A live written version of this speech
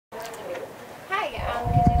Could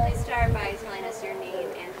you please start by telling us your name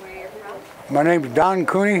and where you're from? My name is Don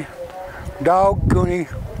Cuny, Dog Cuny,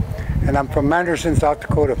 and I'm from Manderson, South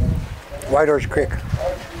Dakota, White Horse Creek.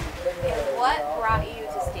 What brought you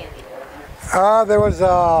to Standing? There was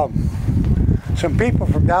some people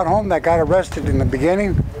from down home that got arrested in the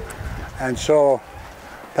beginning, and so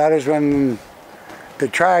that is when the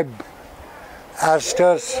tribe asked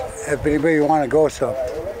us if anybody want to go, so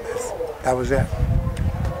that was it.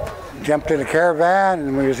 Jumped in a caravan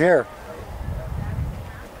and we was here.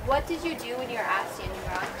 What did you do when you were at Standing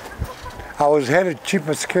Rock? I was head of chief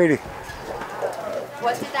of security.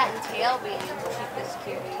 What did that entail, being chief of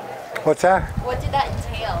security? What's that? What did that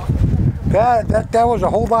entail? That was a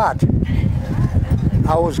whole lot.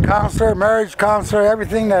 I was counselor, marriage counselor,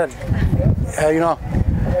 everything that,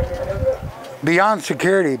 beyond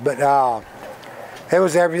security, but it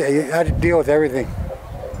was everything. You had to deal with everything,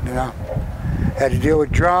 Had to deal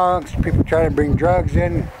with drugs, people trying to bring drugs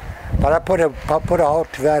in, but I put a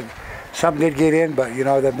halt to that. Some did get in, but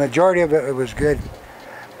the majority of it was good.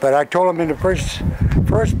 But I told them in the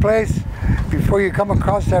first place, before you come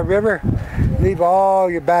across that river, leave all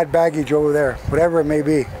your bad baggage over there, whatever it may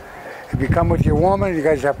be. If you come with your woman, you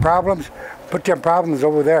guys have problems, put your problems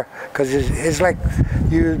over there, because it's like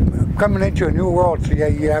you coming into a new world. So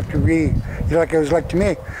you have to like it was like to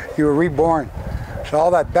me, you were reborn. So all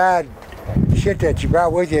that bad shit that you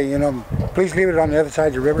brought with you, please leave it on the other side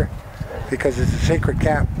of the river, because it's a sacred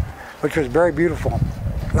camp, which was very beautiful,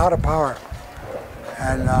 a lot of power.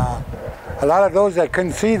 And a lot of those that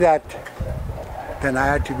couldn't see that, then I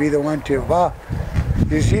had to be the one to,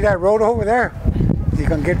 you see that road over there? You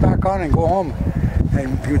can get back on and go home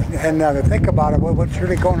and think about it. What's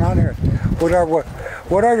really going on here?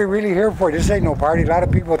 What are you really here for? This ain't no party. A lot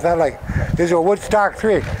of people thought like, this is a Woodstock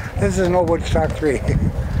 3. This is no Woodstock 3. It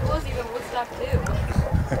was even Woodstock 2.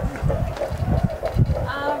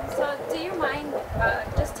 So do you mind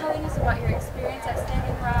just telling us about your experience at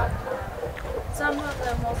Standing Rock? Some of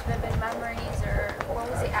the most vivid memories, or what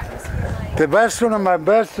was the atmosphere like? One of my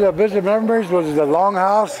best visit memories was the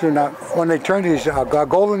Longhouse, and when they turned these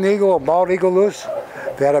golden eagle, a bald eagle loose.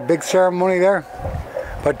 They had a big ceremony there,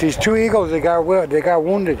 but these two eagles, they got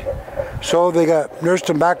wounded, so they nursed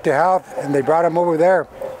them back to health, and they brought them over there,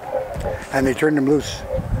 and they turned them loose,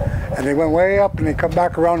 and they went way up, and they come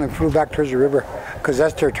back around and flew back towards the river, because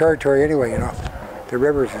that's their territory anyway, the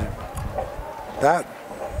rivers. That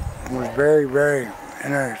was very, very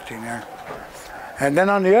interesting there. And then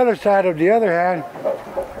on the other side, of the other hand,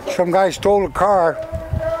 some guy stole a car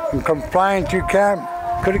and come flying through camp.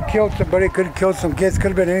 Could have killed somebody, could have killed some kids, could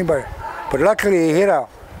have been anybody. But luckily he hit a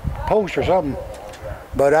post or something.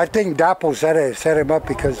 But I think Dapo set him up,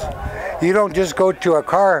 because you don't just go to a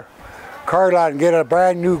car lot and get a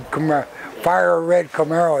brand new fire red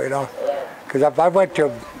Camaro, Because I went to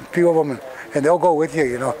a few of them and they'll go with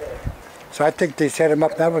you, So I think they set him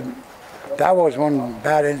up. That was one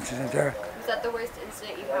bad incident there. Was that the worst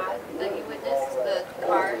incident you had that you witnessed, the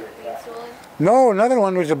car being stolen? No, another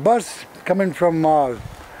one was a bus coming from,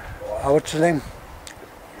 what's his name?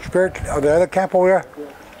 Spirit, the other camp over there?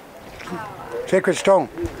 Sacred Stone.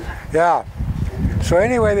 Yeah. So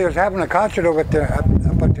anyway, they was having a concert over up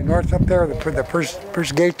at the north up there, the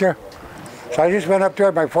first gate there. So I just went up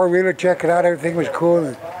there, my four-wheeler, check it out, everything was cool,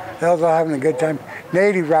 and they was all having a good time.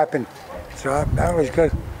 Native rapping, so that was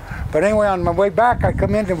good. But anyway, on my way back, I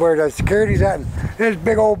come into where the security's at, and there's a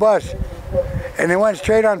big old bus. And they went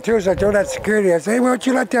straight on through, so I told that security, I said, hey, why don't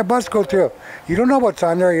you let that bus go through? You don't know what's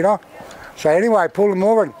on there, So anyway, I pulled him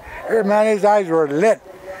over, and here, man, his eyes were lit.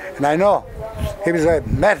 And I know, he was a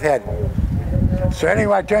meth head. So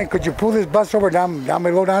anyway, I told him, could you pull this bus over down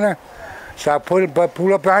below down there? So I pulled up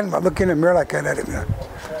behind him, I look in the mirror like that at him.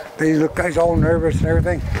 He's all nervous and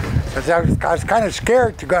everything. So I was kind of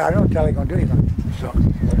scared to go. I don't know what he's going to do anything. So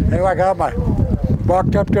anyway, I got up,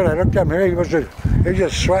 walked up there, and I looked at him here, he was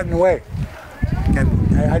just sweating away. And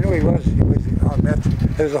I knew he was on meth.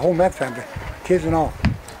 There was a whole meth family, kids and all.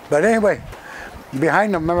 But anyway,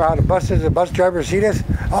 behind them, remember how the bus driver see this?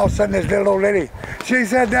 All of a sudden, this little old lady, she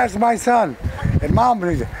said, that's my son. And Mom,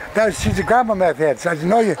 she's a grandma meth head. So I said,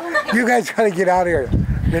 no, you guys got to get out of here.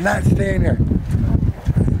 You're not staying here.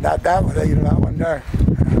 That one there.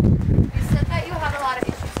 You said that you have a lot of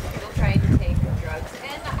issues with people trying to take drugs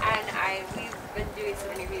in, and we've been doing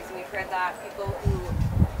some interviews, and we've heard that people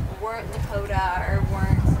who weren't Lakota or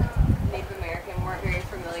weren't Native American weren't very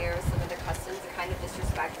familiar with some of the customs and kind of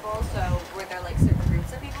disrespectful. So were there like certain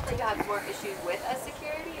groups of people that you had more issues with as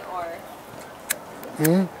security, or?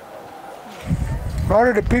 A lot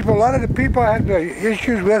of the people I had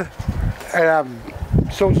issues with, and I'm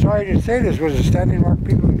so sorry to say this, was the Standing Rock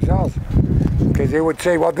people themselves. Because they would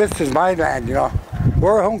say, well, this is my land, you know.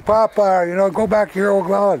 We're home papa, you know, go back to your old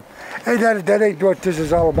land. Hey, that ain't what this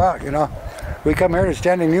is all about, you know. We come here to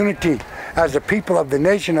stand in unity as the people of the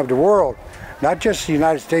nation of the world. Not just the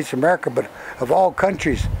United States of America, but of all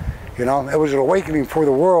countries. You know, it was an awakening for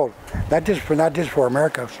the world, not just for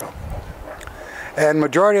America. So, and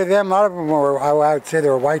majority of them, a lot of them were, I would say, they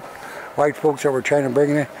were white folks that were trying to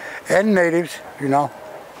bring it in, and natives, you know.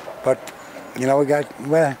 But you know,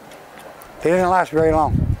 well, they didn't last very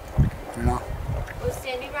long, you know. Was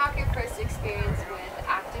Standing Rock your first experience with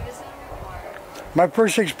activism, or? My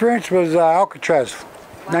first experience was Alcatraz,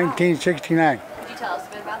 wow. 1969. Could you tell us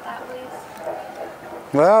a bit about that, please?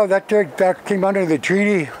 Well, that came under the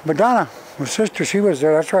treaty. Madonna, my sister, she was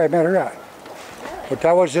there. That's where I met her at. Really? But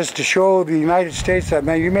that was just to show the United States that,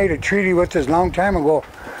 man, you made a treaty with us a long time ago.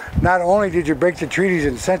 Not only did you break the treaties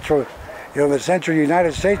in the central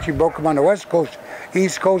United States, you broke them on the West Coast,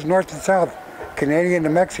 East Coast, North and South, Canadian to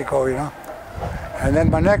Mexico, you know. And then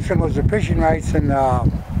my next one was the fishing rights in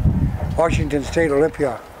Washington State,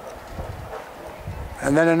 Olympia.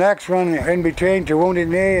 And then the next one, in between, to Wounded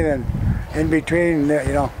Knee, and then in between,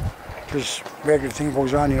 you know, just regular thing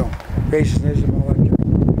goes on, you know, racism, all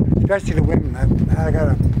that. Especially the women. I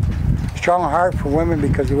got a strong heart for women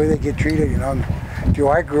because of the way they get treated, you know.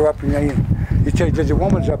 I grew up, you know, you say the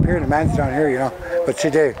woman's up here and the man's down here, you know. But see,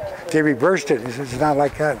 they reversed it. It's not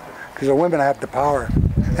like that because the women have the power.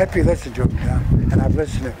 If you listen to them, you know. And I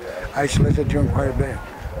used to listen to them quite a bit.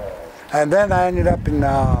 And then I ended up in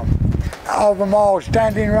Albemarle,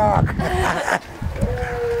 Standing Rock.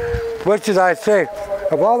 Which is, I say,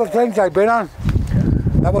 of all the things I've been on,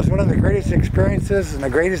 that was one of the greatest experiences and the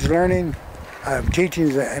greatest learning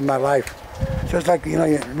teachings in my life. Just like, you know,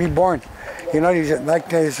 you're reborn. You know, like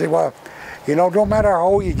they say, well, you know, don't matter how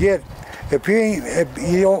old you get, if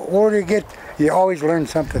you older you get, you always learn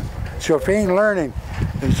something. So if you ain't learning,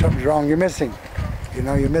 then something's wrong. You're missing. You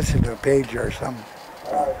know, you're missing a page or something.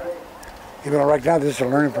 Even though right now this is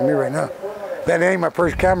learning for me right now. That ain't my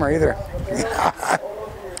first camera either.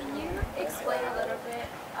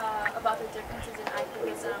 About the differences in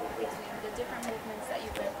activism between the different movements that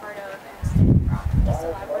you've been part of and Standing Rock? Just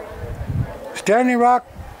elaborate a little bit more on that. Standing Rock,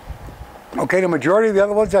 okay, the majority of the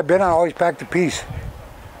other ones I've been on always back to peace.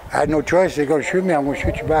 I had no choice. They're going to shoot me, I'm going to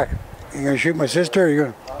shoot you back. You're going to shoot my sister, you're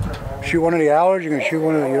going to shoot one of the owls, you're going to shoot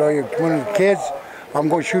one of the kids, I'm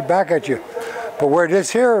going to shoot back at you. But where this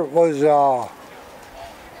here was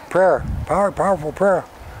prayer, powerful prayer.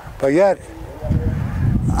 But yet,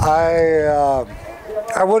 I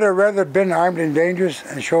would have rather been armed and dangerous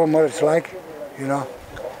and show them what it's like, you know.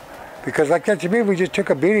 Because like that to me, we just took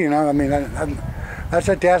a beating, you know. I mean, that's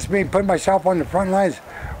like they asked me to put myself on the front lines.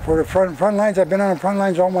 For the front lines, I've been on the front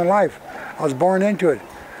lines all my life. I was born into it.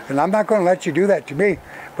 And I'm not going to let you do that to me.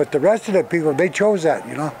 But the rest of the people, they chose that,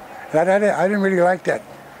 you know. And I didn't really like that,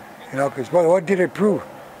 you know, because what did it prove?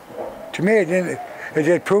 To me, it didn't. It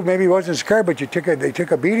did prove maybe he wasn't scared, but they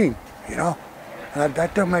took a beating, you know. And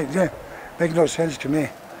that don't make no sense to me.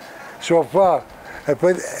 So if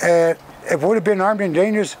it would have been armed and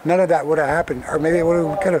dangerous, none of that would have happened. Or maybe it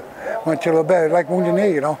could have went to a little bit like Wounded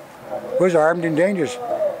Knee, you know. It was armed and dangerous.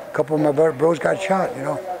 A couple of my bros got shot, you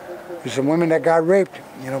know. There's some women that got raped,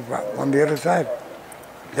 you know, on the other side.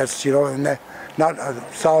 That's, you know, and that not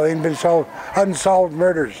unsolved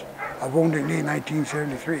murders of Wounded Knee in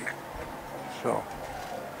 1973. So,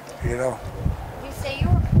 you know. You say you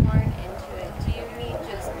were born into it. Do you mean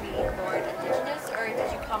just being born indigenous, or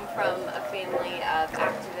did you come from a family of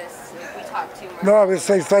activists we talked to more? No, it's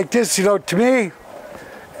like this, you know, to me,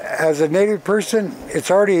 as a Native person, it's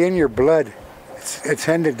already in your blood. It's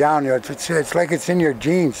handed down, you know, it's like it's in your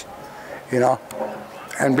genes, you know.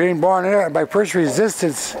 And being born there, my first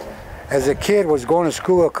resistance as a kid was going to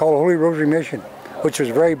school called Holy Rosary Mission, which was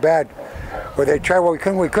very bad. Where they tried, well,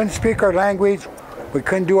 we couldn't speak our language, we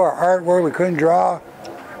couldn't do our artwork, we couldn't draw.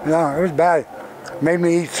 You know, it was bad. Made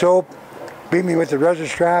me eat soap, beat me with the razor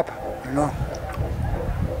strap, you know.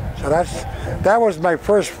 So that was my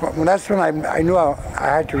first. That's when I knew I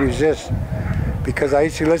had to resist, because I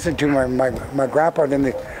used to listen to my grandpa. And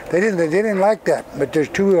they didn't like that. But there's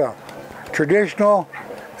two traditional,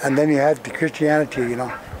 and then you have the Christianity, you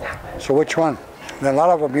know. So which one? And a lot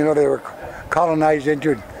of them, you know, they were colonized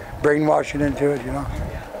into it, brainwashing into it, you know.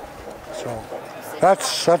 So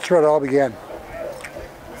that's where it all began. You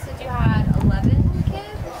said you had 11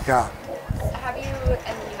 kids? Yeah. Have you, and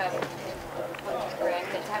then you have a bunch of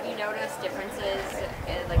grandkids, have you noticed differences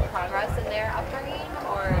in, like, progress in their upbringing,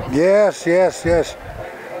 or? Yes.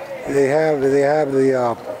 They have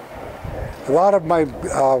the, a lot of my,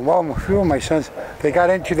 well, a few of my sons, they got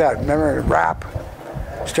into that, remember, rap.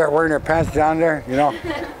 start wearing their pants down there, you know.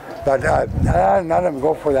 But none of them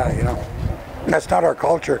go for that, you know. That's not our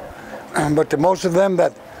culture. But the most of them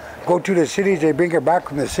that go to the cities, they bring it back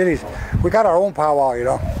from the cities. We got our own powwow, you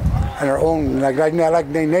know, and our own, like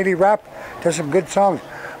the native rap, there's some good songs.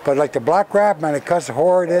 But like the black rap, man, it cuss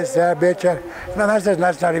whore, this, that, bitch, that. No,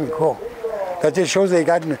 that's not even cool. That just shows they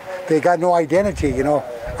got no identity, you know,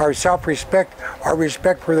 our self-respect, our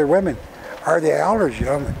respect for their women, are the elders, you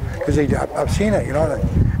know, because I've seen it, you know,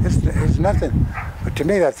 it's nothing. But to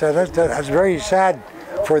me, that's very sad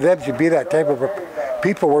for them to be that type of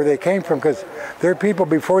people where they came from, because their people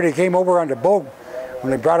before they came over on the boat, when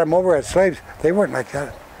they brought them over as slaves, they weren't like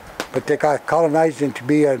that. But they got colonized into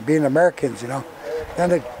being Americans, you know.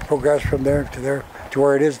 And it progressed from there to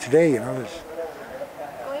where it is today, you know.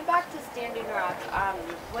 Going back to Standing Rock,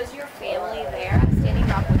 was your family there at Standing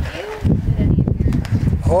Rock with you? Did any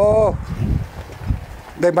of your... Oh,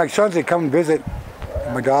 my sons, they come and visit.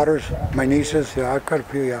 My daughters, my nieces, yeah, I've got a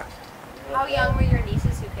few, yeah. How young were your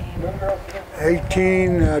nieces who came?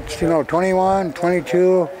 18, 21,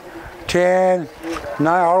 22, 10,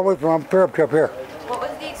 9, all the way from up to up here. What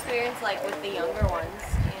was the experience like with the younger ones?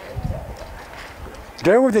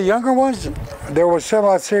 There were the younger ones. There was some,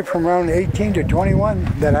 I'd say, from around 18 to 21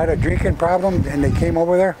 that had a drinking problem, and they came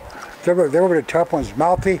over there. They were the tough ones,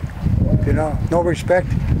 mouthy, you know, no respect.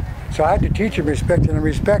 So I had to teach them respect, and in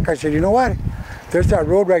respect, I said, you know what? There's that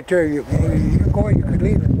road right there. You can go, you could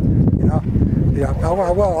leave, you know. Yeah,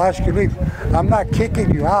 I'll ask you to leave. I'm not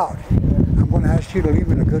kicking you out. I'm going to ask you to leave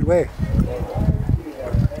in a good way.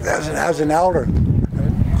 As an elder.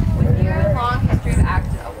 With your long history of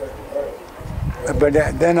acting. But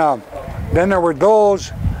then there were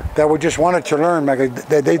those that would just wanted to learn. Like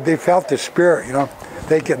they felt the spirit, you know.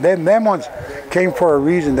 Them ones came for a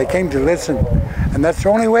reason. They came to listen, and that's the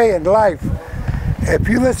only way in life. If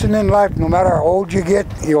you listen in life, no matter how old you get,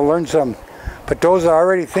 you'll learn something. But those that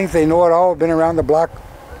already think they know it all, have been around the block,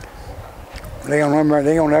 they don't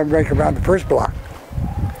ever break around the first block.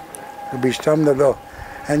 They'll be stumbling. They'll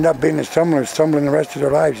end up being a stumbling the rest of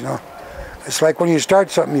their lives, you know. It's like when you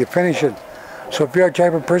start something, you finish it. So if you're a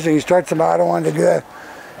type of person, you start something, I don't want to do that,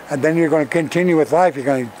 and then you're going to continue with life. You're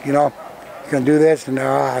going to, you know, you're going to do this, and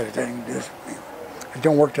it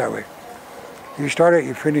don't work that way. You start it,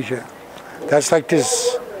 you finish it. That's like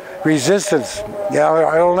this resistance.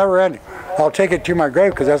 Yeah, it'll never end. I'll take it to my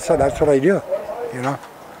grave, because that's what I do. You know,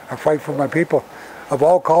 I fight for my people, of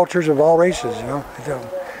all cultures, of all races. You know,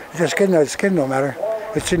 it's skin no matter.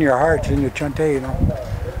 It's in your heart, it's in your chante. You know,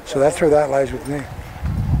 so that's where that lies with me.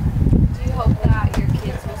 Hope that your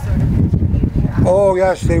kids will sort of continue your... Oh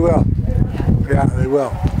yes, they will. Yeah, they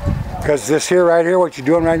will. Because this here, right here, what you're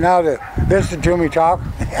doing right now, to listen to me talk,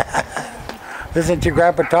 listen to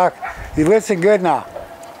Grandpa talk, you listen good now.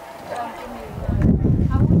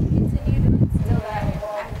 How will you continue to instill that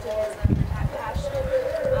activism and that passion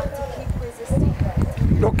to keep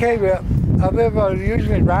resisting? Okay, I live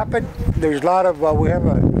usually rapid. There's a lot of, we have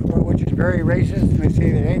a, which is very racist, and they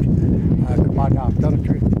say they ain't. Come on now, tell the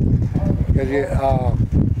truth. Because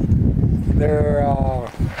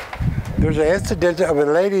there's an incident of a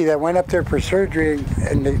lady that went up there for surgery,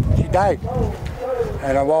 and she died.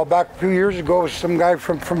 And a while back, a few years ago, some guy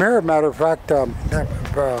from here, matter of fact,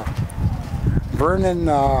 Vernon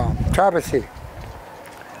Travisy,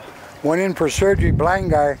 went in for surgery, blind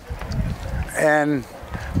guy, and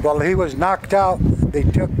while he was knocked out, they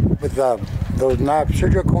took with those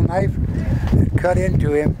surgical knife and cut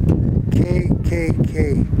into him,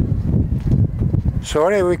 KKK. So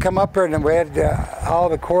anyway, we come up here and we had all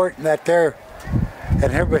the court and that there,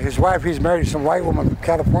 and his wife, he's married to some white woman from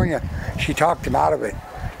California. She talked him out of it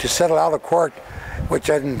to settle out of court, which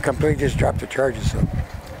then completely just dropped the charges. So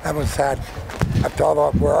that was sad. After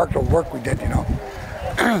all the work we did, you know.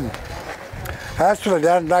 That's what I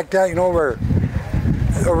done like that, you know,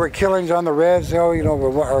 over killings on the res, you know,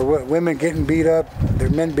 or women getting beat up,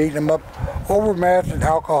 their men beating them up, over meth and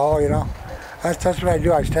alcohol, you know. That's what I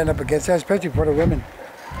do. I stand up against that, especially for the women.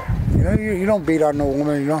 You know, you don't beat on no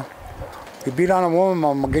woman, you know. If you beat on a woman,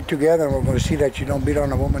 I'm going to get together and we're going to see that you don't beat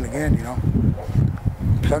on a woman again, you know.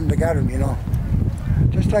 Something to got them, you know.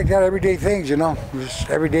 Just like that, everyday things, you know. Just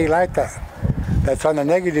everyday life that's on the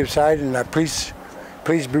negative side, and that police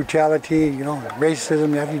brutality, you know,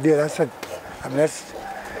 racism, that you do. That's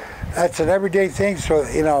an everyday thing, so,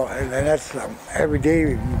 you know, and that's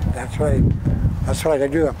everyday, that's what I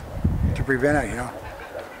do to prevent it, you know.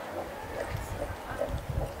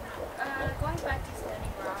 Going back to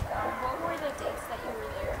Standing Rock, what were the dates that you were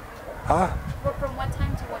there? Huh? From what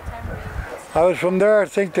time to what time were you? I was from there, I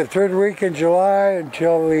think, the 3rd week in July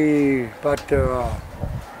until about the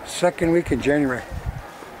 2nd week in January.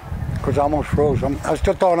 because I almost froze. I'm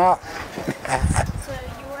still thawing out. So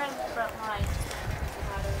you were on the front lines.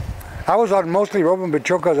 I was on mostly roving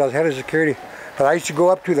patrol because I was head of security. But I used to go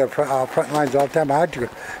up to the front lines all the time. I had to,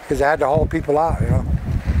 because I had to haul people out, you know.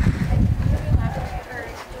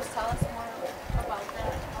 Just tell us more about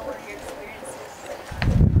that. What were your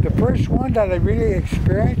experiences? The first one that I really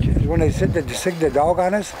experienced is when they said to stick the dog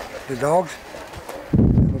on us, the dogs.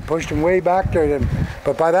 And we pushed them way back there.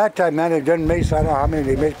 But by that time, man, they done mace. I don't know how many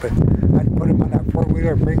they missed, but I'd put them on that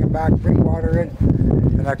four-wheeler, bring them back, bring water in.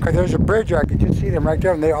 And there's a bridge, I could just see them right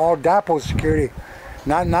there, and they all DAPO security.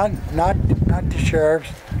 Not the sheriffs,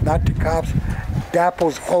 not the cops,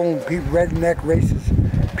 DAPO's own redneck racist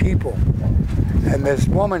people. And this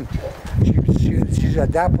woman, she's a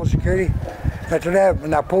DAPO security. After that,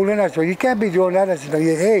 when I pulled in, I said, well, you can't be doing that. I said,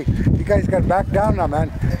 hey, you guys got to back down now,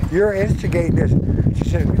 man. You're instigating this. She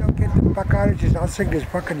said, if we don't get the fuck out of here, she said, I'll stick this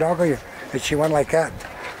fucking dog on you. And she went like that.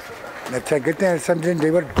 And I said, good thing something, they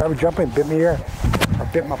would probably jump in and bit me here. Or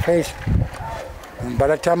bit my face. And by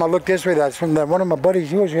the time I looked this way, that's from one of my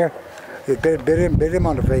buddies, he was here. They bit him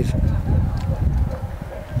on the face.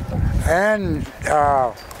 And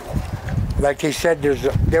like they said,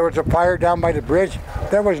 there was a fire down by the bridge.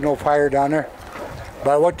 There was no fire down there.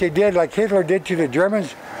 But what they did, like Hitler did to the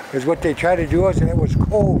Germans, is what they tried to do us, and it was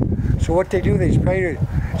cold. So what they do, they sprayed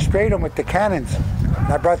them with the cannons.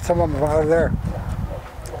 And I brought some of them out of there.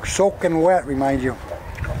 Soaking wet, remind you.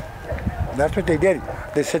 That's what they did.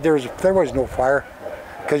 They said there was no fire.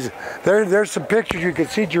 Because there's some pictures you can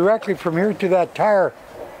see directly from here to that tire.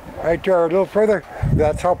 Right there, a little further.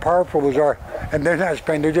 That's how powerful those are. And they're not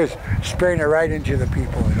spraying, they're just spraying it right into the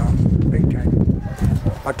people, you know, big time.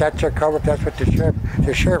 But that's their cover, that's what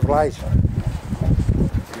the sheriff lies. You know?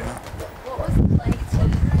 What was it like to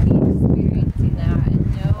be experiencing that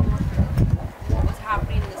and know what was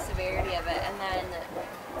happening and the severity of it, and then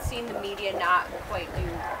seeing the media not quite do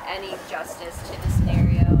any justice to the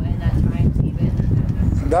scenario, and at times even?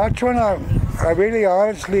 That's when I really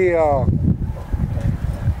honestly, I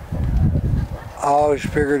always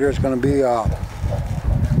figured there's going to be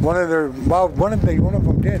one of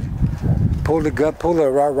them did pull the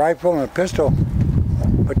rifle and a pistol,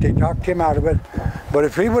 but they talked him out of it. But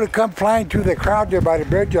if he would have come flying through the crowd there by the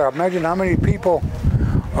bridge, imagine how many people,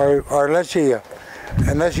 or unless he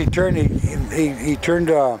turned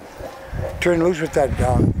loose with that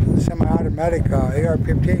semi-automatic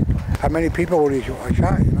AR-15, how many people would he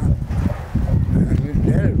shot? You know,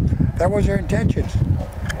 that was their intentions.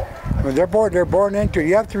 When they're born into it.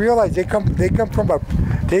 You have to realize they come from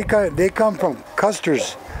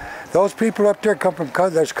Custer's. Those people up there come from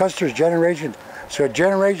that's Custer's generation. So a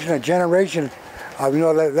generation,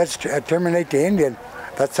 let's terminate the Indian.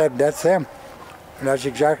 That's them. And that's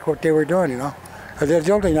exactly what they were doing, you know. Because they're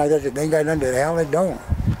the only thing that they ain't got nothing to the hell they don't.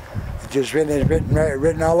 It's just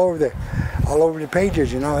written all over the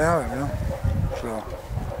pages, you know. Yeah, you know. So.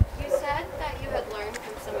 You said that you had learned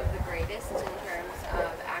from some of the greatest in terms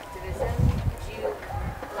of activism. Could you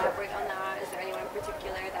elaborate on that? Is there anyone in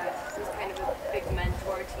particular that was kind of a big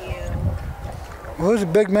mentor to you? Well, who's a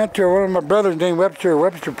big mentor? One of my brothers named Webster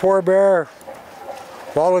Poor Bear,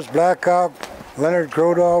 Wallace Blackhawk, Leonard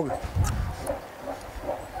Crow Dog.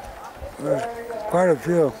 There's quite a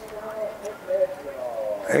few.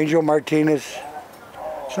 Angel Martinez.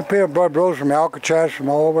 Some people brought bros from Alcatraz, from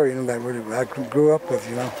all over, you know, that I grew up with,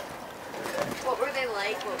 you know. What were they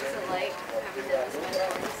like? What was it like having those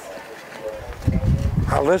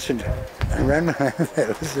mentors? I listened. I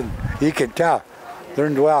listened. You could tell.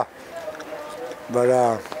 Learned well. But,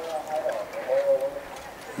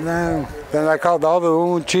 no. Then I called all the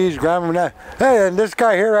own cheese, grandma and that. Hey, and this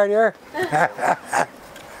guy here, right here.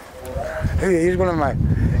 He's one of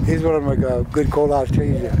my good cold house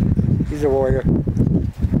too. He's a warrior.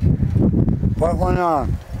 But when of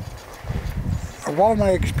all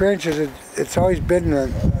my experiences, it's always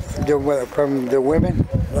been from the women,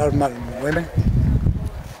 a lot of my women,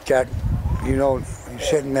 that, you know, you're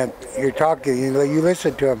sitting there, you're talking, you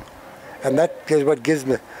listen to them, and that is what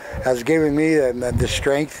has given me the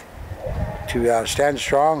strength to stand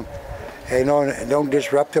strong, and, you know, and don't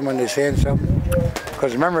disrupt them when they're saying something.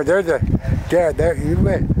 Because remember, a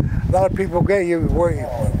lot of people get you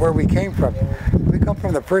where we came from. We come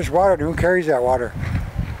from the first water. Who carries that water?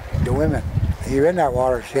 The women. You're in that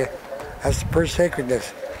water. See, that's the first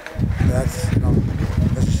sacredness. That's, you know,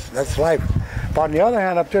 that's life. But on the other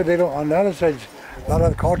hand, up there, they don't. On the other side, a lot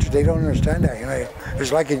of the cultures, they don't understand that. You know,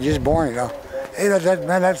 it's like it's just boring. You know, hey,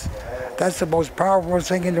 that's the most powerful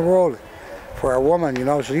thing in the world for a woman. You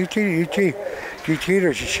know, so you treat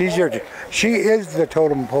her. She is the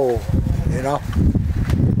totem pole. You know.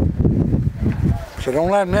 So So don't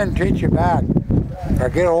let men treat you bad, or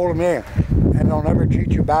get a hold of me, and they'll never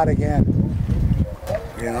treat you bad again.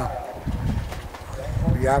 You know,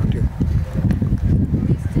 you have to.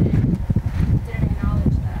 Police didn't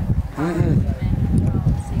acknowledge that. Women, how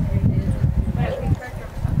sacred it is. But we've heard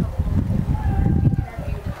from a couple of people who we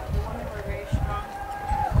interviewed, the women were very strong,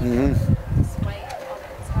 despite all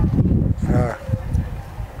that was happening.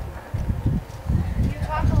 You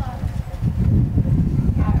talk a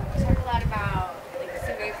lot about, like, you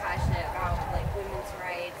seem very passionate about, like, women's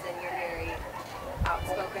rights, and you're very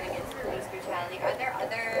outspoken against police brutality. Are there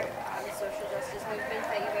other social justice movements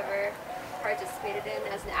that you've ever participated in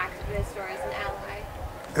as an activist or as an ally?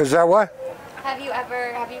 Is that what? Have you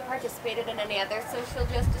participated in any other social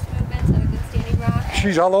justice movements other than Standing Rock?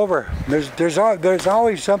 She's all over. There's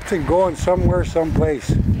always something going somewhere, someplace.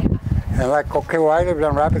 Yeah. And like, okay, where I live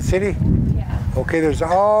in Rapid City, Yeah. okay, there's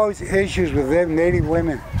always issues with them Native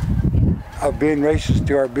women of being racist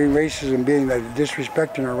to our being racist and being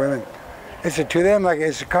disrespecting our women. It's to them like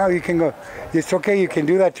it's you can go. It's okay, you can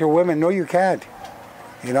do that to women. No, you can't.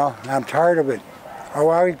 You know, I'm tired of it. I've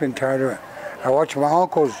always been tired of it. I watch my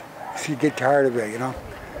uncles get tired of it. You know,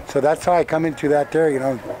 so that's how I come into that there. You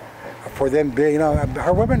know, for them, you know,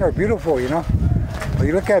 our women are beautiful. You know, but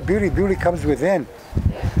you look at beauty. Beauty comes within,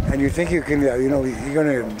 and you think you can. You know, you're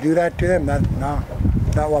gonna do that to them. Not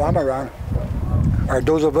while I'm around. Or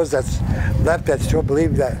those of us that's left that still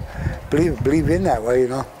believe in that way. You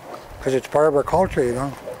know. Because it's part of our culture, you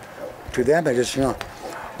know. To them, they just, you know,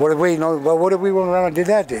 what if we, you know, well, what if we went around and did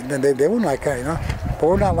that? They wouldn't like that, you know. But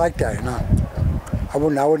we're not like that, you know. I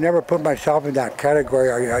would never put myself in that category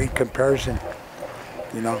or in comparison,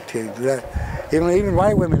 you know, to do that. Even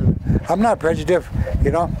white women, I'm not prejudiced, you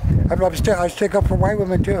know. I stick up for white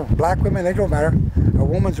women too. Black women, they don't matter. A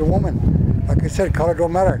woman's a woman. Like I said, color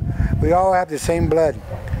don't matter. We all have the same blood,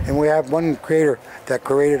 and we have one creator that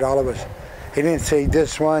created all of us. He didn't say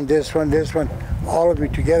this one, all of you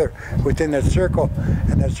together within that circle,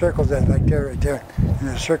 and that circle's that like there, right there, in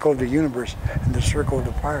the circle of the universe, and the circle of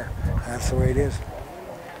the fire. And that's the way it is.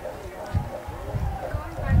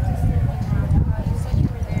 Going back to Standing Rock, you said you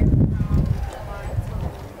were there from July till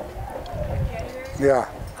January. Yeah.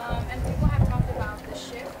 And people have talked about the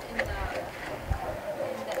shift in the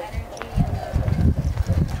energy and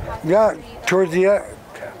the Yeah, towards the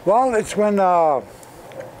well, it's when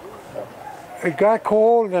it got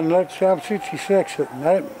cold, and let's have 66. And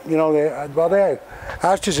that, you know, they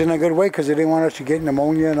asked us in a good way because they didn't want us to get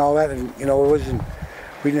pneumonia and all that. And you know, we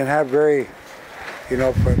didn't have very, you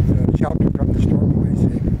know, shelter from the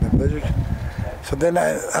storm, the blizzards. So then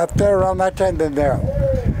after around that time, then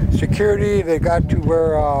security, they got to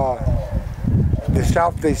where the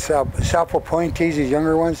self appointees, these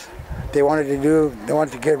younger ones, they wanted to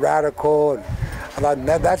get radical, and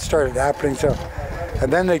that started happening. So. And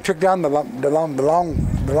then they took down the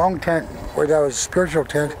long tent where that was spiritual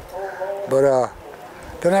tent. But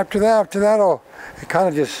then after that, it kind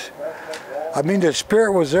of just. I mean, the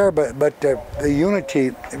spirit was there, but the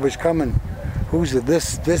unity, it was coming. Who's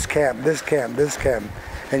this camp, this camp,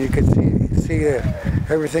 and you could see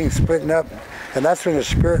everything splitting up, and that's when the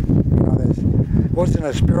spirit. You know, it wasn't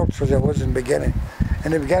as spiritual as it was in the beginning.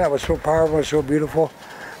 In the beginning, it was so powerful, it was so beautiful,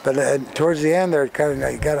 but towards the end, there it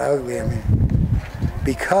got ugly. I mean.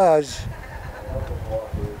 Because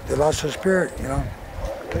they lost their spirit, you know.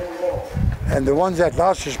 And the ones that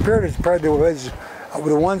lost their spirit is probably the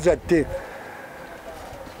ones that did.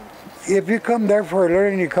 If you come there for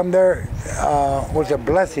learning, you come there was a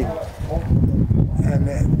blessing. And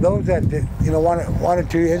those that did, you know, wanted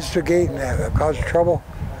to instigate and cause trouble,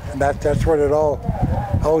 and that's what it all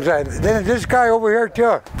was at. Then this guy over here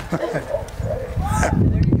too.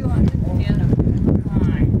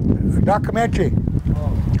 Documentary.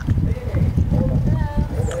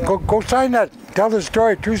 Go sign that. Tell the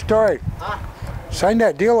story, true story. Sign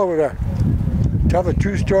that deal over there. Tell the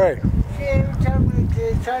true story. She every time we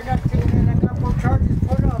sign up to and I got more charges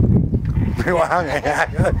put on me.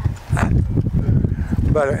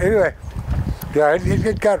 But anyway, yeah,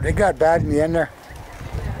 it got bad in the end there.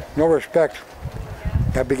 No respect.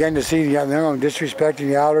 I began to see the young disrespecting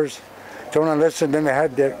the elders. Don't want to listen. Then they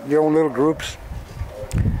had their own little groups.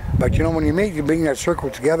 But you know, when you meet, you bring that circle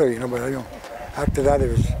together. You know, but you know, after that it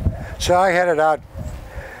was. So I had it out.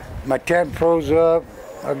 My tent froze up.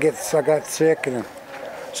 I got sick, and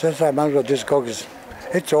since I might as well just go because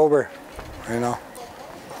it's over. You know.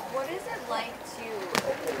 What is it like to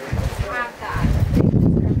have that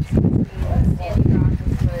Standing Rock,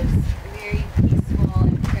 which was very peaceful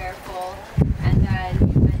and prayerful, and then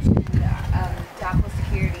you mentioned Dapple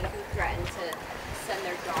Security, who threatened to send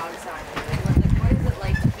their dogs on you. What is it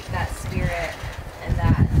like to keep that spirit and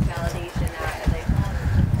validation that,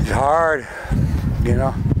 like, It's hard, you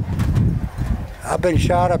know. I've been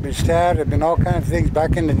shot, I've been stabbed, I've been all kinds of things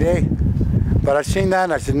back in the day. But I seen that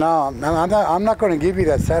and I said, no, I'm not going to give you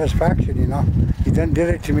that satisfaction, you know. You done did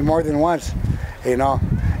it to me more than once, you know.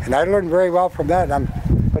 And I learned very well from that.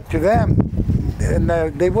 But to them,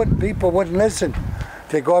 and people wouldn't listen.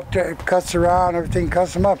 They go up there, cuss around, everything,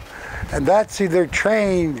 cuss them up. And that's, see, they're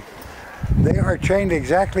trained. They are trained to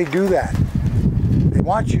exactly do that. They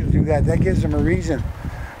want you to do that. That gives them a reason.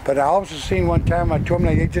 But I also seen one time, I told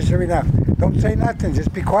them, like, just every now, don't say nothing,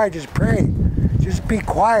 just be quiet, just pray. Just be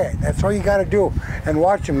quiet. That's all you got to do. And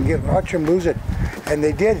watch them lose it. And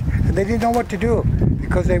they did. And they didn't know what to do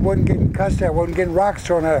because they wasn't getting cussed at, wasn't getting rocks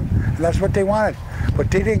thrown at them. And that's what they wanted. But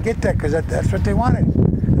they didn't get that because that's what they wanted.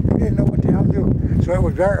 They didn't know what the hell to do. So it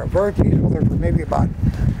was very, very peaceful there for maybe about,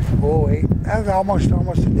 that was almost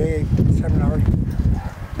a day, 7 hours.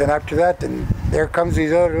 Then after that, then there comes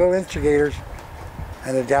these other little instigators.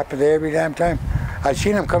 And it happened every damn time. I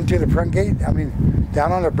seen them come to the front gate. I mean,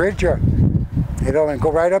 down on the bridge here. You know, and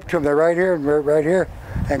go right up to them. They're right here and we're right here.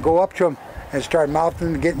 And go up to them and start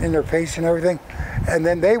mouthing, getting in their face and everything. And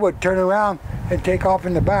then they would turn around and take off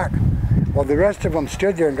in the back. Well, the rest of them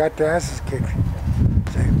stood there and got their asses kicked.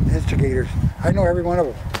 Instigators. I know every one of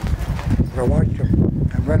them. I watched them.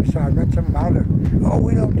 I run some of them out of there. Oh,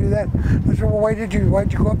 we don't do that. I said, well, why'd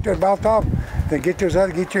you go up there and mouth off? Then get those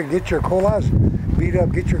other, get your colas. Beat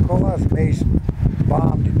up, get your colas, mace,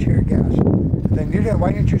 bombed, and tear gas. Then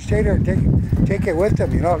why didn't you stay there and take it with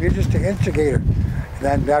them? You know, you're just an instigator. And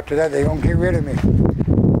then after that, they won't get rid of me.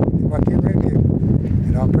 They won't get rid of you.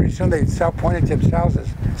 You know, pretty soon they self-appointed themselves as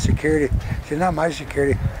security. It's not my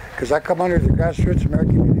security, because I come under the grassroots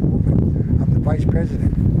American Indian movement. I'm the vice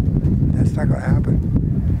president. That's not going to happen.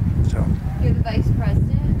 So. You're the vice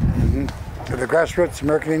president? Mm-hmm. The grassroots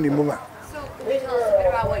American Indian movement. So, can you tell us a bit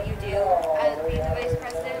about what you do as being the vice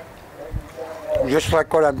president? Just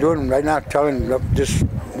like what I'm doing right now, telling just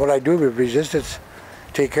what I do with resistance,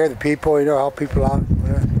 take care of the people, you know, help people out.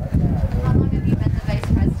 How long have you been the vice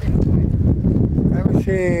president for? Let me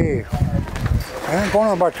see. I'm going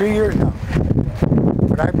on about 3 years now.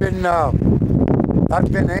 But I've been in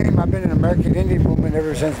the American Indian movement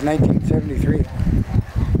ever since 1973.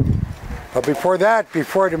 But before that,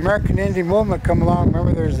 before the American Indian movement come along,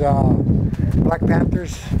 remember there's Black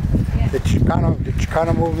Panthers, the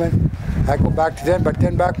Chicano movement. I go back to them, but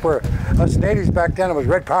then back for us natives back then, it was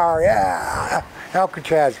Red Power, yeah,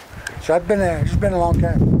 Alcatraz. So it's been a long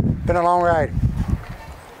time, been a long ride.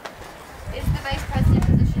 Is the vice president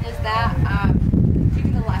position, is that, you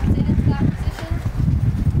get elected into that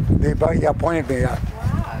position? They appointed me, yeah.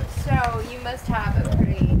 Wow, so you must be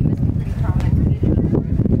pretty prominent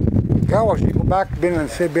Canadian. Yeah, well, you go back, been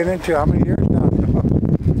into how many years now?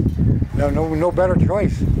 No better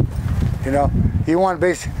choice, you know. You want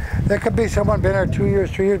there could be someone been there 2 years,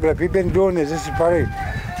 3 years, but if you've been doing this is part of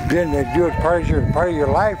your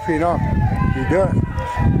life, you know. You do it.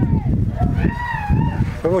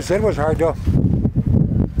 But it was hard though.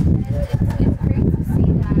 It's great to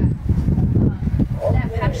see that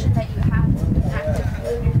passion that you have to be an active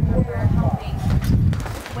community member helping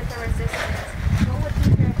with the resistance. What would be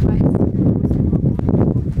your advice to those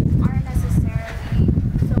who aren't necessarily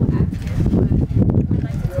so active but would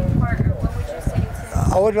like to take part, or what would you say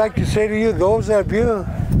to? I would like to say to you, those of you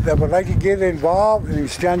that would like to get involved and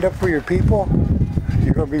stand up for your people,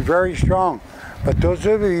 you're going to be very strong. But those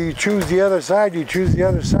of you choose the other side, you're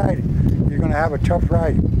going to have a tough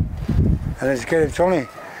ride. And it's only,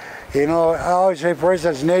 you know, I always say for us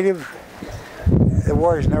as native, the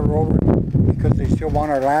war is never over because they still want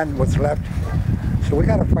our land, what's left. So we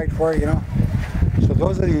got to fight for it, you know. So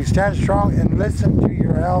those of you, stand strong and listen to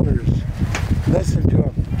your elders. Listen to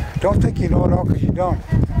them. Don't think you know it all because you don't.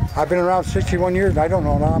 I've been around 61 years and I don't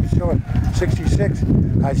know it all. I'm still at 66.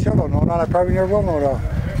 I still don't know it all. I probably never will know it all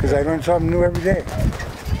because I learn something new every day.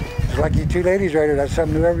 It's like you two ladies right here, that's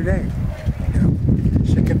something new every day. You know,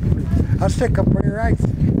 I'll stick up for your rights,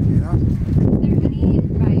 you know. Is there any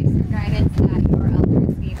advice or guidance that your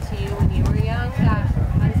elders gave to you when you were young that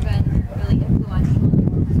has been really influential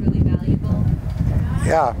or was really valuable?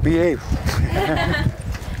 Yeah, behave.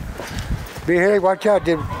 Behave, watch out.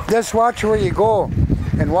 Just watch where you go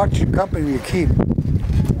and watch the company you keep.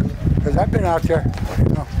 Because I've been out there, you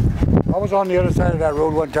know. I was on the other side of that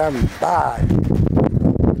road one time and bye.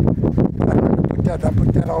 I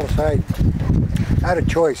put that all aside. I had a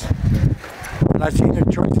choice. And I seen the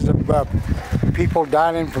choices of people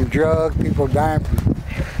dying from drugs, people dying from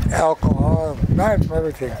alcohol, dying from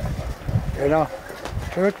everything. You know.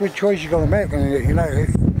 So which choice you gonna make? And you know,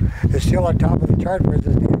 it's still on top of the chart for the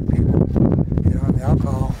native people. You know, the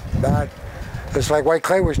alcohol. It's like White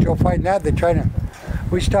Clay, we're still fighting that. They're trying to,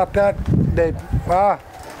 we stopped that. They,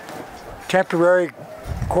 temporary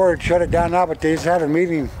court shut it down now, but they just had a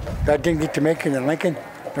meeting that didn't get to make it in Lincoln,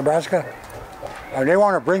 Nebraska. And they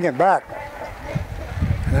want to bring it back.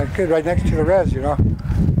 And that's good, right next to the res, you know.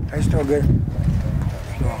 That's still good.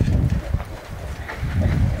 So.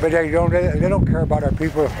 But they don't care about our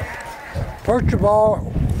people. First of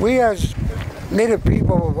all, we as Native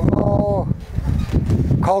people of all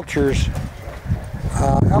cultures,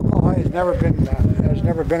 alcohol has never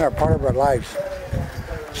been a part of our lives.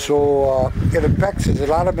 So it affects us. A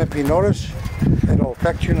lot of them, if you notice, it'll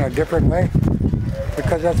affect you in a different way,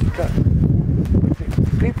 because that's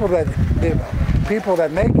people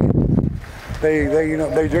that make it.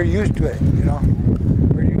 They're used to it. You know,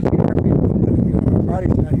 we're used to our people. You know, our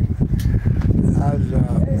body's not even, as a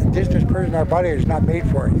indigenous person, our body is not made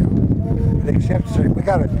for it. You know, it accepts it. We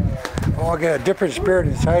got all get a different spirit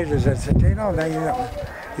inside us that says,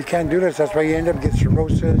 you can't do this. That's why you end up getting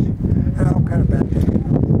cirrhosis and all kind of bad things.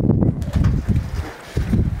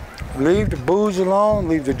 Leave the booze alone,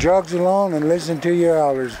 leave the drugs alone, and listen to your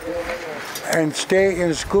elders. And stay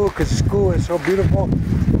in school, because school is so beautiful. Get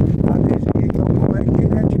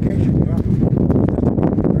an education, you know.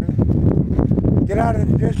 Get out of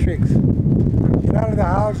the districts. Get out of the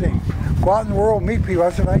housing. Go out in the world, meet people.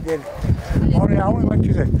 That's what I did. I only went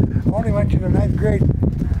to the 9th grade,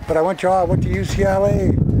 but I went to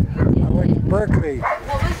UCLA. I went to Berkeley.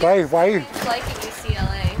 What was your experience like at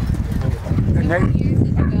UCLA? And How many years did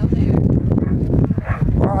you go there?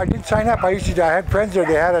 Well, I didn't sign up. I had friends there.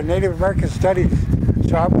 They had a Native American Studies.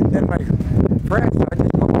 So then my friends, I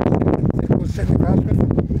just go sit in the class with them.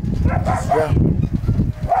 Yeah.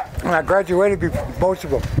 And I graduated before most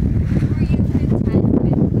of them. Were you content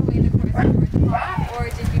with the way the courses were taught, or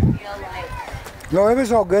did you feel like No, it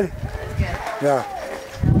was all good. it was good? Yeah.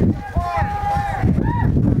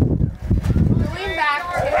 Going back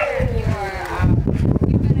to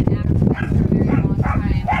you've been an activist for a very long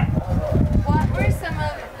time. What were some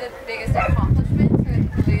of the biggest accomplishments, or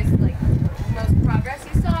the biggest, most progress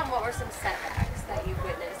you saw, and what were some setbacks that you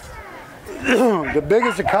witnessed? The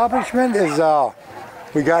biggest accomplishment is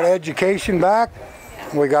we got education back.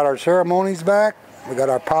 We got our ceremonies back. We got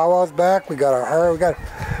our powwows back. We got our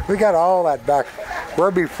we got all that back.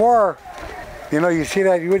 Where before, you see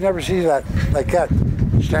that, you would never see that like that.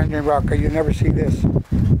 Standing Rock, you never see this.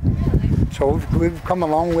 So we've come a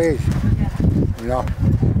long ways, you know.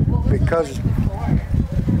 What was Because it like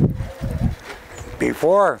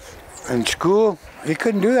before in school, you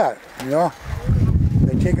couldn't do that, you know.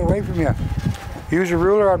 They take it away from you. Use a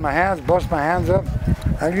ruler on my hands, bust my hands up.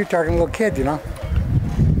 And you're talking little kid, you know.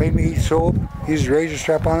 Made me eat soap, use a razor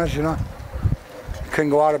strap on us, you know. Couldn't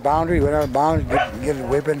go out of boundary, went out of bounds, get a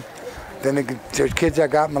whipping. Then there's kids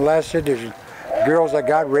that got molested, there's girls that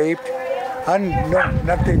got raped.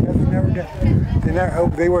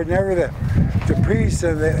 They were never the priests,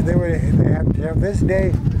 and they have to have this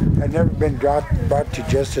day had never been brought to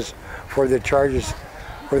justice for the charges,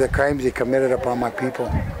 for the crimes they committed upon my people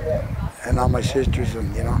and all my sisters,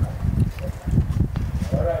 and you know.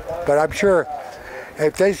 But I'm sure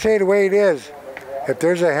if they say the way it is, if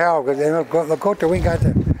there's a hell, because Lakota, we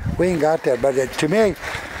ain't got that. But to me,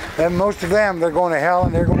 and most of them, they're going to hell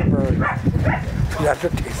and they're going to burn. That's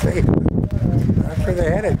what they say. That's where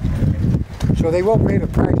they're headed. So they will pay the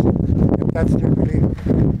price if that's their belief.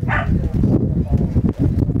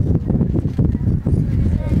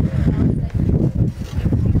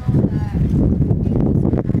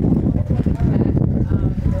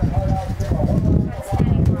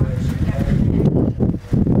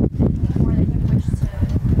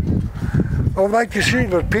 I would like to see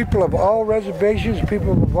the people of all reservations,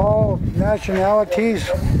 people of all nationalities,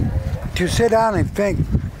 to sit down and think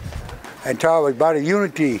and talk about a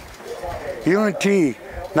unity. Unity,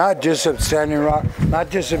 not just of Standing Rock,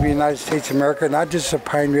 not just of the United States of America, not just of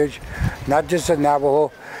Pine Ridge, not just of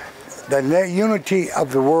Navajo, the unity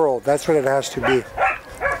of the world. That's what it has to be.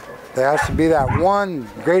 There has to be that one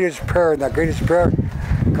greatest prayer, and that greatest prayer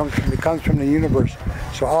comes from the universe.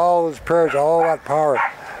 So all those prayers, all that power,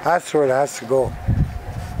 that's where it has to go.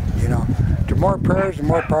 You know, the more prayers, the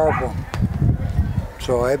more powerful.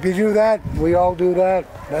 So if you do that, we all do that.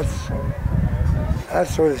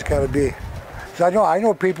 That's what it's got to be. So I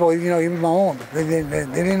know people, you know, even my own, they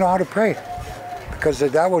didn't know how to pray because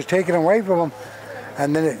that was taken away from them,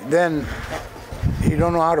 and then you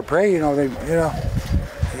don't know how to pray. You know, you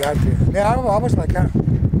got to. Yeah, I was like that.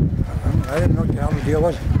 I didn't know what the hell the deal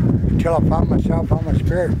was until I found myself, found my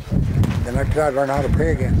spirit. Then I tried to learn how to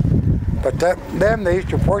pray again. But they used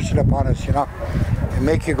to force it upon us, you know, and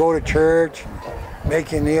make you go to church,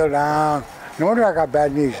 make you kneel down, No wonder I got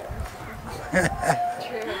bad knees.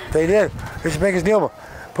 They did. Just make us deal.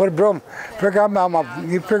 Put a broom.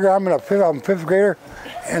 You figure I'm a fifth grader,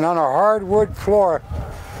 and on a hardwood floor,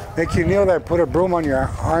 make you kneel there, put a broom on your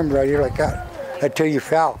arm right here like that, until you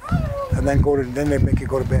fell, and then then they make you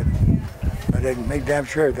go to bed. But they make damn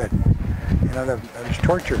sure that that was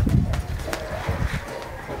torture.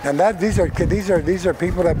 And these are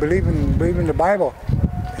people that believe in the Bible.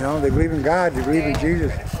 They believe in God. They believe in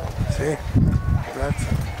Jesus. See, that's.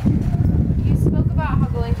 You spoke about how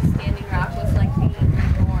going to Standing Rock was like being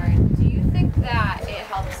reborn. Do you think that it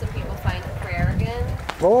helps some people find prayer again?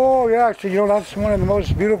 Oh yeah, so that's one of the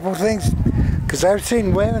most beautiful things, because I've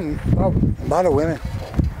seen women, a lot of women,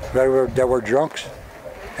 that were drunks,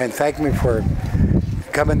 and thank me for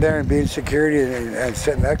coming there and being security and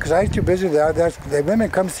sitting there. Because I used to visit there. The women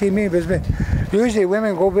come see me visit. Usually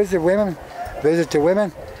women go visit the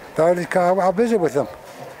women. I'll visit with them.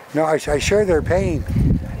 I share their pain,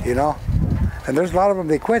 And there's a lot of them,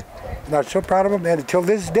 they quit. I'm not so proud of them. And until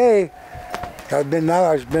this day, I've been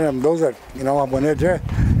those that, when they're there,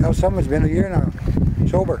 someone's been a year now,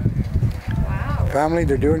 sober. Wow. Family,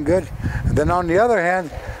 they're doing good. And then on the other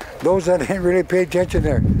hand, those that didn't really pay attention,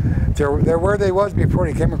 they're where they was before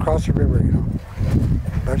they came across the river,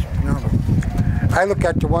 That's, I look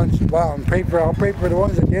at the ones, I'll pray for the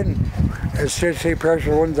ones that didn't. And say prayers for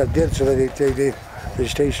the ones that did, so that they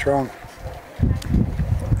stay strong.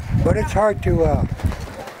 But it's hard to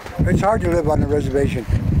live on the reservation,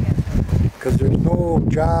 because there's no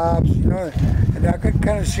jobs, and I could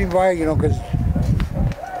kind of see why, because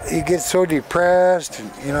you get so depressed, and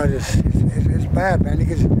it's bad, man.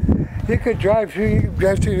 You could drive through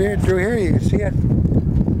here, you can see it.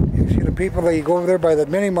 You can see the people that you go over there by the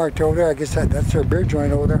mini mart over there. I guess that's their beer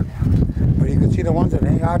joint over there. But you can see the ones that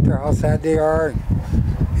hang out there, how sad they are,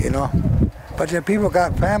 But the people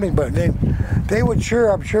got family, but they would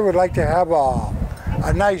I'm sure would like to have a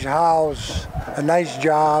nice house, a nice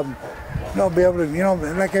job, be able to,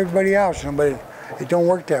 like everybody else, but it don't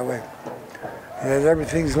work that way.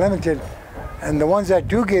 Everything's limited, and the ones that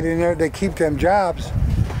do get in there, they keep them jobs.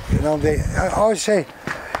 I always say,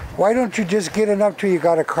 why don't you just get enough till you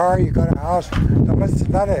got a car, you got a house? No, let's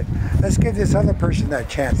give this other person that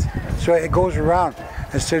chance. So it goes around.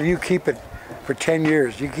 Instead of you keep it for 10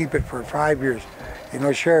 years, you keep it for 5 years.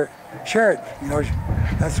 Share it.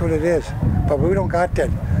 That's what it is. But we don't got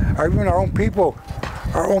that. Even our own people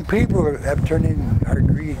have turned in, are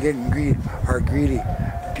greedy,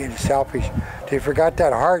 getting selfish. They forgot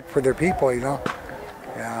that heart for their people, Yeah.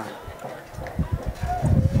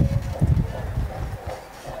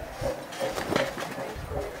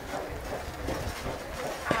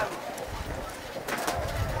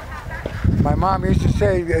 My mom used to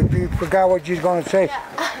say, if you forgot what you was going to say,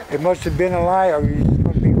 it must have been a lie, or you're just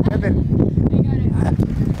going to be living. Do your kids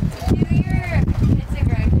and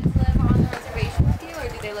grandkids live on the reservation with you, or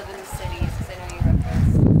do they live in the cities? Because I know you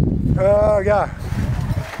referenced. Yeah.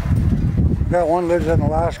 Got one lives in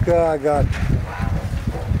Alaska. I got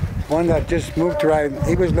one that just moved to right.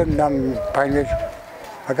 He was living down in Pine Ridge.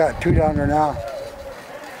 I got 2 down there now.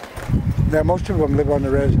 Yeah, most of them live on the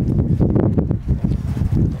res.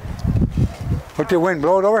 What, the wind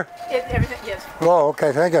blow it over? Everything, yes. Oh,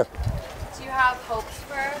 okay, thank you. Do you have hopes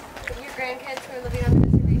for your grandkids who are living on the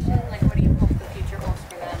reservation? Like, what do you hope the future holds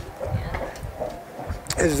for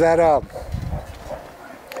them? Is that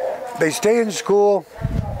they stay in school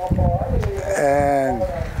and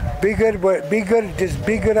be good at what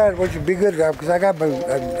you be good at. Because I got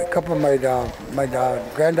a couple of my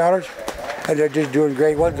granddaughters, and they're just doing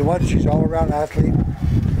great. One, she's all around athlete.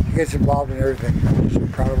 She gets involved in everything. I'm so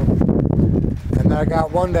proud of her. And I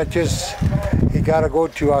got one that he got to go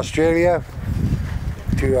to Australia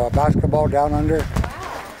to basketball down under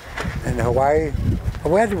in Hawaii.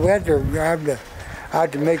 But we had to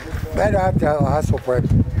hustle for it.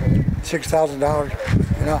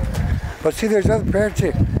 $6,000, But see, there's other parents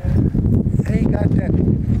that they got that.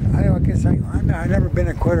 I never been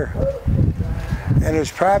a quitter, and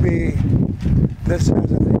it's probably this.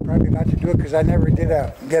 They probably not to do it because I never did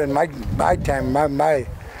get in my time, my.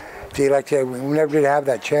 See, we never did have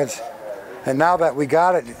that chance. And now that we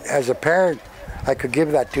got it as a parent, I could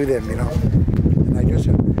give that to them, And I just,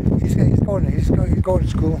 he's going to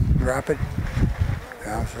school, Rapid.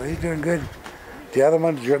 Yeah, so he's doing good. The other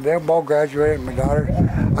ones, they're both graduated. My daughter,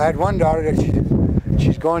 I had one daughter that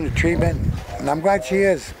she's going to treatment, and I'm glad she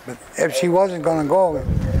is. But if she wasn't going to go,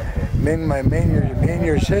 me and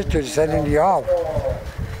your sister sending you off,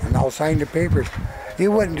 and I'll sign the papers. You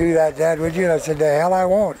wouldn't do that, Dad, would you? And I said, the hell I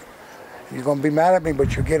won't. You're going to be mad at me,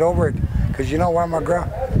 but you'll get over it. Because you know what, my girl?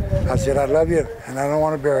 I said, I love you, and I don't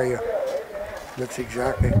want to bury you. That's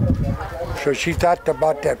exactly. So she thought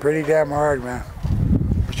about that pretty damn hard, man.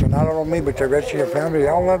 So not only me, but the rest of your family, they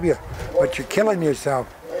all love you. But you're killing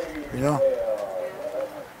yourself, you know.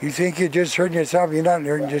 You think you're just hurting yourself, you're not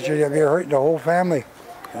hurting just yourself, you're hurting the whole family,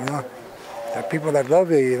 you know. The people that love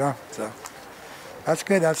you, you know. So that's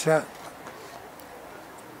good, that's that.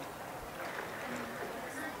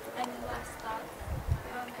 Any last thoughts?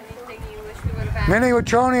 Anything you wish we would have asked? Many with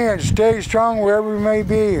Tony and stay strong wherever we may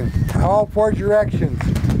be in all four directions.